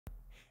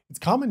It's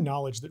common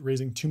knowledge that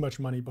raising too much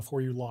money before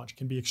you launch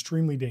can be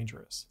extremely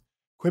dangerous.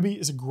 Quibi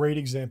is a great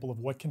example of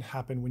what can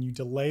happen when you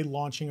delay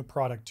launching a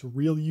product to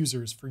real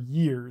users for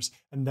years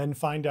and then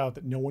find out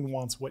that no one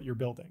wants what you're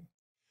building.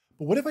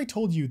 But what if I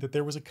told you that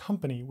there was a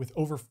company with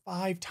over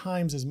 5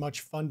 times as much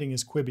funding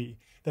as Quibi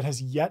that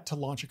has yet to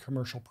launch a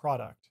commercial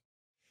product?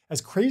 As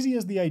crazy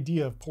as the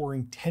idea of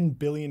pouring $10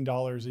 billion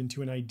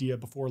into an idea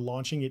before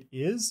launching it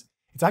is,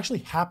 it's actually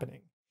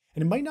happening.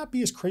 And it might not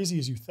be as crazy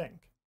as you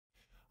think.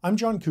 I'm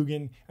John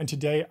Coogan, and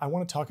today I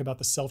want to talk about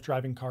the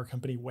self-driving car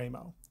company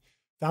Waymo.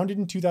 Founded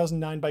in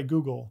 2009 by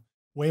Google,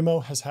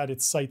 Waymo has had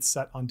its sights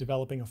set on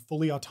developing a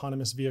fully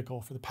autonomous vehicle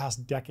for the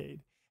past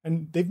decade,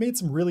 and they've made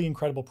some really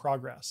incredible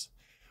progress.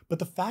 But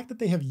the fact that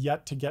they have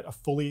yet to get a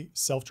fully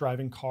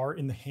self-driving car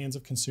in the hands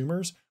of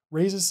consumers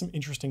raises some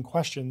interesting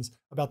questions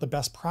about the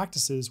best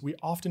practices we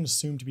often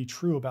assume to be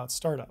true about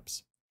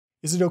startups.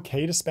 Is it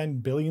okay to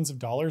spend billions of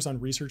dollars on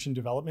research and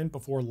development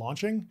before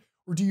launching?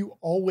 Or do you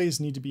always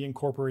need to be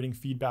incorporating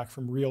feedback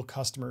from real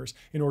customers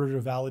in order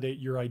to validate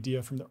your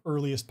idea from the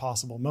earliest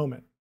possible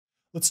moment?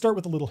 Let's start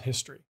with a little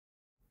history.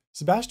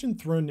 Sebastian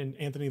Thrun and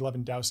Anthony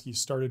Lewandowski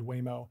started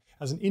Waymo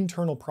as an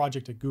internal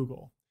project at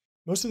Google.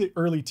 Most of the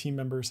early team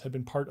members had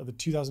been part of the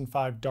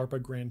 2005 DARPA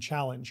Grand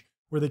Challenge,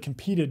 where they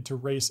competed to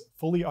race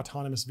fully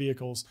autonomous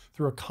vehicles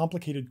through a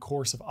complicated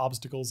course of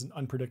obstacles and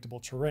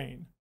unpredictable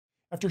terrain.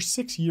 After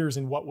 6 years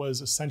in what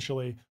was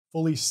essentially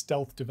fully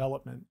stealth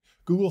development,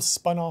 Google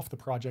spun off the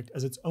project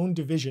as its own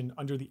division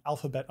under the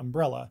Alphabet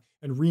umbrella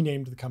and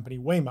renamed the company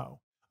Waymo,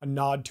 a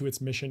nod to its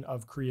mission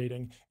of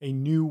creating a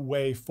new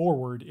way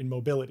forward in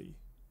mobility.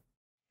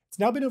 It's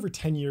now been over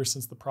 10 years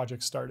since the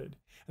project started,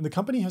 and the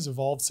company has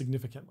evolved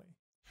significantly.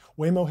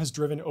 Waymo has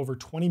driven over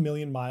 20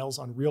 million miles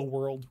on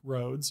real-world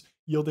roads,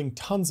 yielding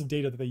tons of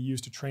data that they use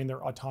to train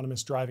their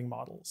autonomous driving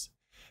models.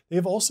 They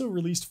have also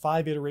released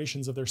 5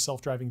 iterations of their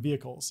self-driving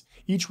vehicles,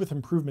 each with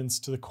improvements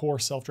to the core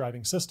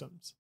self-driving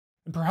systems.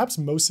 And perhaps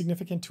most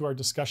significant to our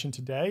discussion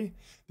today,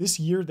 this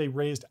year they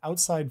raised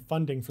outside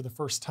funding for the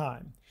first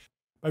time.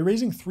 By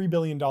raising $3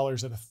 billion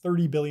at a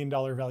 $30 billion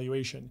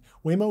valuation,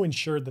 Waymo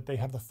ensured that they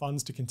have the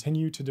funds to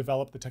continue to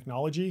develop the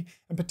technology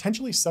and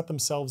potentially set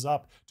themselves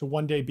up to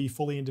one day be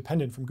fully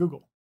independent from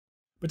Google.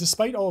 But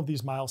despite all of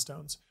these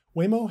milestones,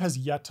 Waymo has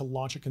yet to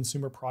launch a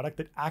consumer product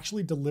that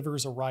actually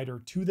delivers a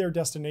rider to their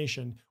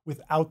destination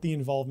without the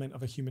involvement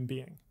of a human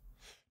being.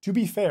 To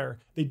be fair,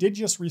 they did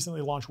just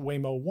recently launch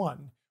Waymo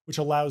One, which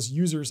allows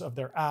users of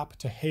their app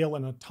to hail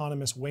an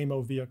autonomous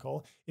Waymo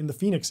vehicle in the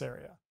Phoenix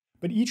area.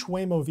 But each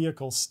Waymo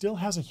vehicle still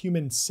has a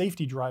human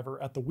safety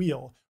driver at the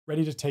wheel,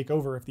 ready to take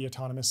over if the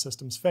autonomous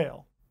systems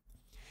fail.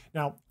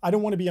 Now, I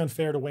don't want to be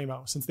unfair to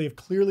Waymo, since they have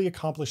clearly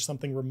accomplished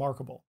something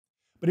remarkable.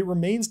 But it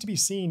remains to be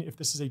seen if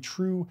this is a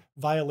true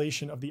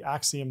violation of the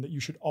axiom that you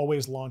should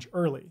always launch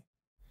early.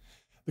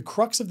 The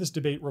crux of this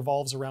debate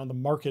revolves around the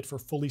market for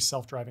fully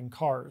self-driving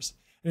cars.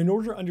 And in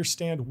order to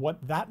understand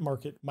what that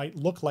market might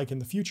look like in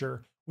the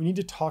future, we need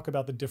to talk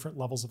about the different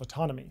levels of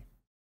autonomy.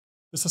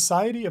 The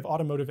Society of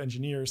Automotive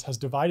Engineers has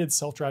divided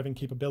self-driving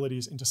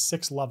capabilities into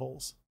 6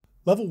 levels.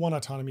 Level 1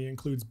 autonomy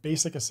includes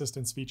basic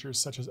assistance features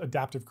such as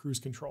adaptive cruise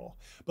control,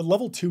 but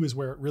level 2 is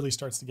where it really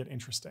starts to get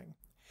interesting.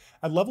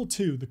 At level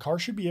 2, the car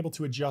should be able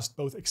to adjust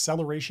both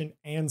acceleration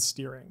and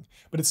steering,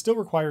 but it still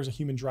requires a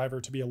human driver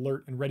to be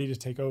alert and ready to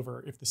take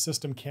over if the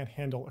system can't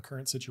handle a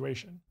current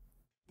situation.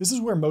 This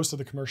is where most of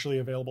the commercially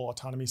available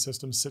autonomy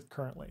systems sit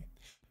currently.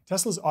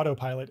 Tesla's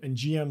Autopilot and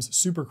GM's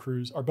Super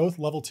Cruise are both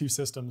level 2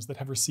 systems that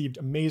have received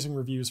amazing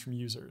reviews from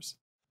users.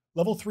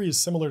 Level 3 is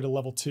similar to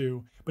level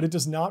 2, but it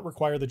does not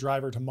require the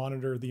driver to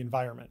monitor the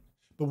environment.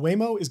 But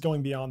Waymo is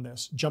going beyond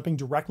this, jumping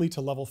directly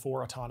to level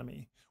 4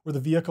 autonomy, where the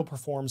vehicle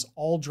performs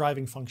all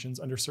driving functions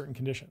under certain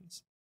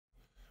conditions.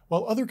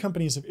 While other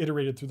companies have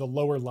iterated through the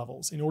lower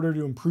levels in order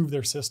to improve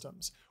their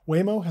systems,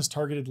 Waymo has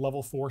targeted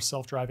level 4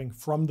 self-driving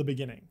from the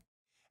beginning.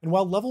 And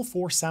while level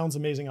 4 sounds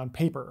amazing on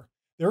paper,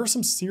 there are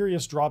some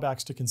serious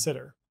drawbacks to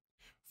consider.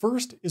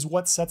 First is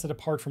what sets it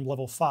apart from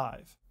level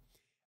 5.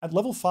 At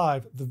level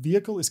 5, the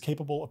vehicle is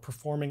capable of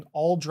performing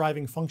all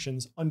driving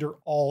functions under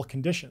all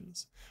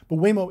conditions. But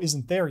Waymo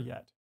isn't there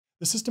yet.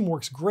 The system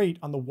works great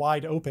on the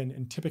wide open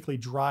and typically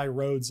dry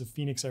roads of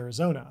Phoenix,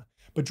 Arizona,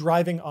 but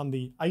driving on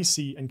the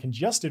icy and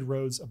congested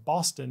roads of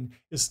Boston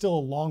is still a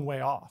long way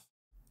off.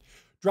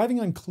 Driving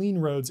on clean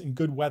roads in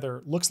good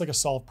weather looks like a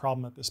solved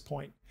problem at this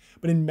point,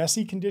 but in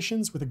messy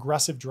conditions with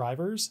aggressive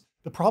drivers,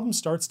 the problem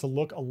starts to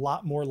look a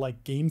lot more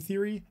like game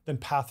theory than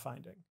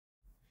pathfinding.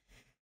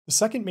 The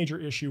second major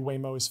issue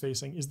Waymo is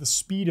facing is the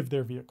speed of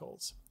their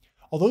vehicles.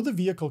 Although the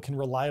vehicle can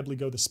reliably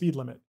go the speed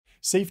limit,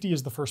 safety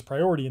is the first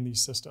priority in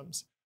these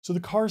systems, so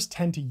the cars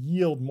tend to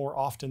yield more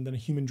often than a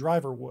human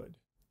driver would.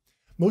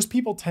 Most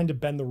people tend to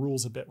bend the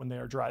rules a bit when they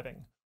are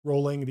driving,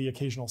 rolling the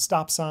occasional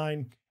stop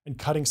sign and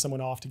cutting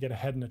someone off to get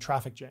ahead in a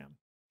traffic jam.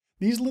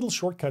 These little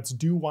shortcuts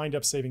do wind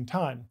up saving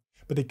time,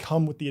 but they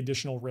come with the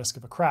additional risk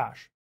of a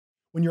crash.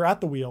 When you're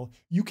at the wheel,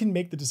 you can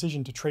make the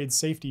decision to trade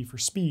safety for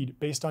speed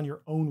based on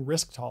your own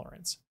risk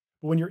tolerance.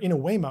 But when you're in a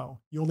Waymo,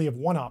 you only have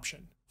one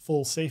option,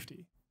 full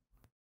safety.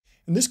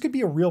 And this could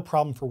be a real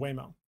problem for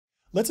Waymo.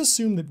 Let's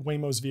assume that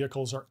Waymo's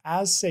vehicles are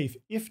as safe,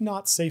 if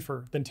not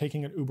safer, than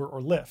taking an Uber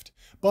or Lyft,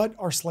 but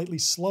are slightly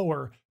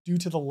slower due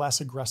to the less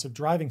aggressive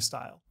driving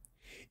style.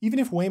 Even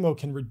if Waymo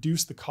can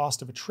reduce the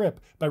cost of a trip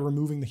by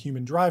removing the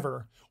human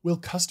driver, will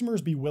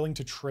customers be willing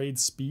to trade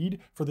speed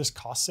for this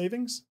cost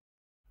savings?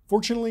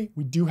 Fortunately,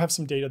 we do have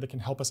some data that can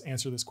help us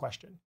answer this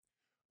question.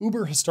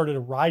 Uber has started a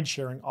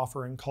ride-sharing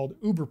offering called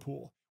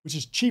Uberpool, which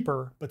is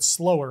cheaper but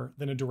slower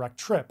than a direct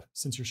trip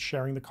since you're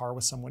sharing the car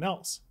with someone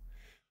else.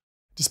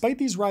 Despite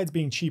these rides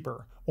being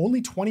cheaper,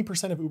 only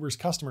 20% of Uber's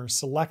customers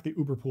select the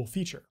Uberpool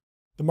feature.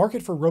 The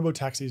market for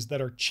robotaxis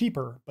that are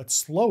cheaper but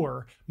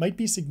slower might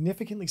be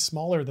significantly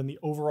smaller than the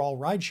overall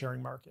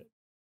ride-sharing market.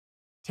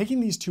 Taking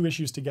these two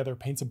issues together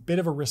paints a bit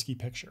of a risky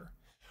picture.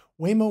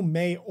 Waymo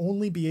may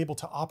only be able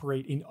to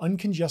operate in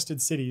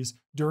uncongested cities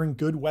during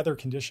good weather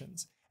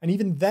conditions, and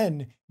even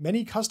then,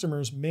 many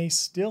customers may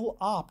still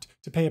opt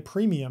to pay a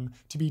premium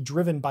to be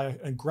driven by an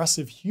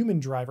aggressive human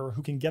driver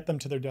who can get them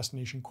to their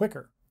destination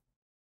quicker.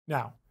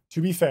 Now,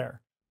 to be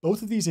fair,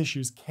 both of these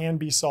issues can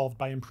be solved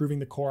by improving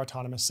the core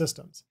autonomous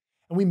systems,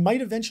 and we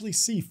might eventually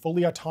see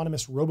fully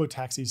autonomous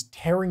robotaxis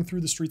tearing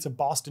through the streets of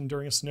Boston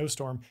during a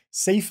snowstorm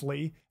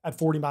safely at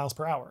 40 miles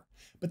per hour,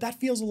 but that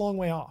feels a long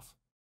way off.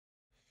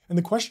 And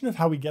the question of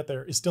how we get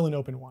there is still an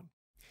open one.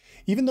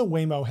 Even though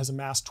Waymo has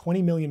amassed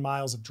 20 million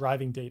miles of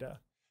driving data,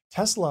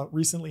 Tesla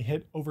recently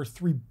hit over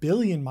 3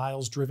 billion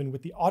miles driven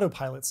with the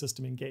autopilot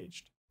system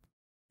engaged.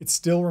 It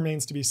still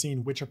remains to be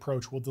seen which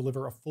approach will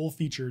deliver a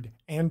full-featured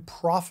and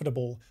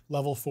profitable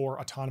Level 4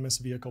 autonomous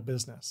vehicle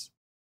business.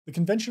 The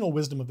conventional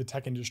wisdom of the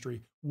tech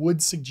industry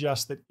would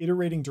suggest that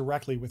iterating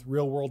directly with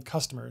real-world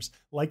customers,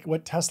 like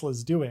what Tesla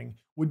is doing,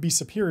 would be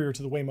superior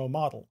to the Waymo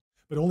model,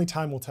 but only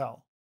time will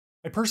tell.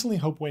 I personally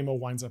hope Waymo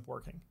winds up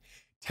working.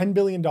 $10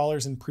 billion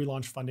in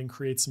pre-launch funding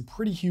creates some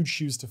pretty huge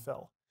shoes to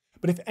fill.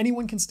 But if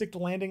anyone can stick to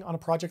landing on a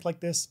project like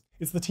this,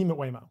 it's the team at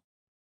Waymo.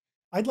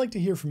 I'd like to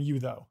hear from you,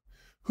 though.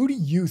 Who do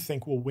you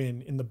think will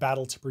win in the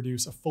battle to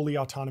produce a fully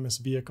autonomous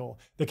vehicle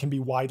that can be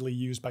widely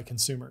used by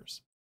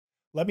consumers?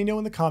 Let me know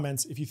in the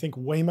comments if you think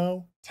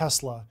Waymo,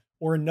 Tesla,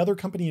 or another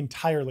company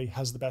entirely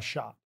has the best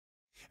shot.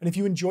 And if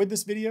you enjoyed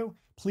this video,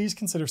 please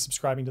consider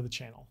subscribing to the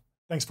channel.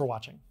 Thanks for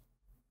watching.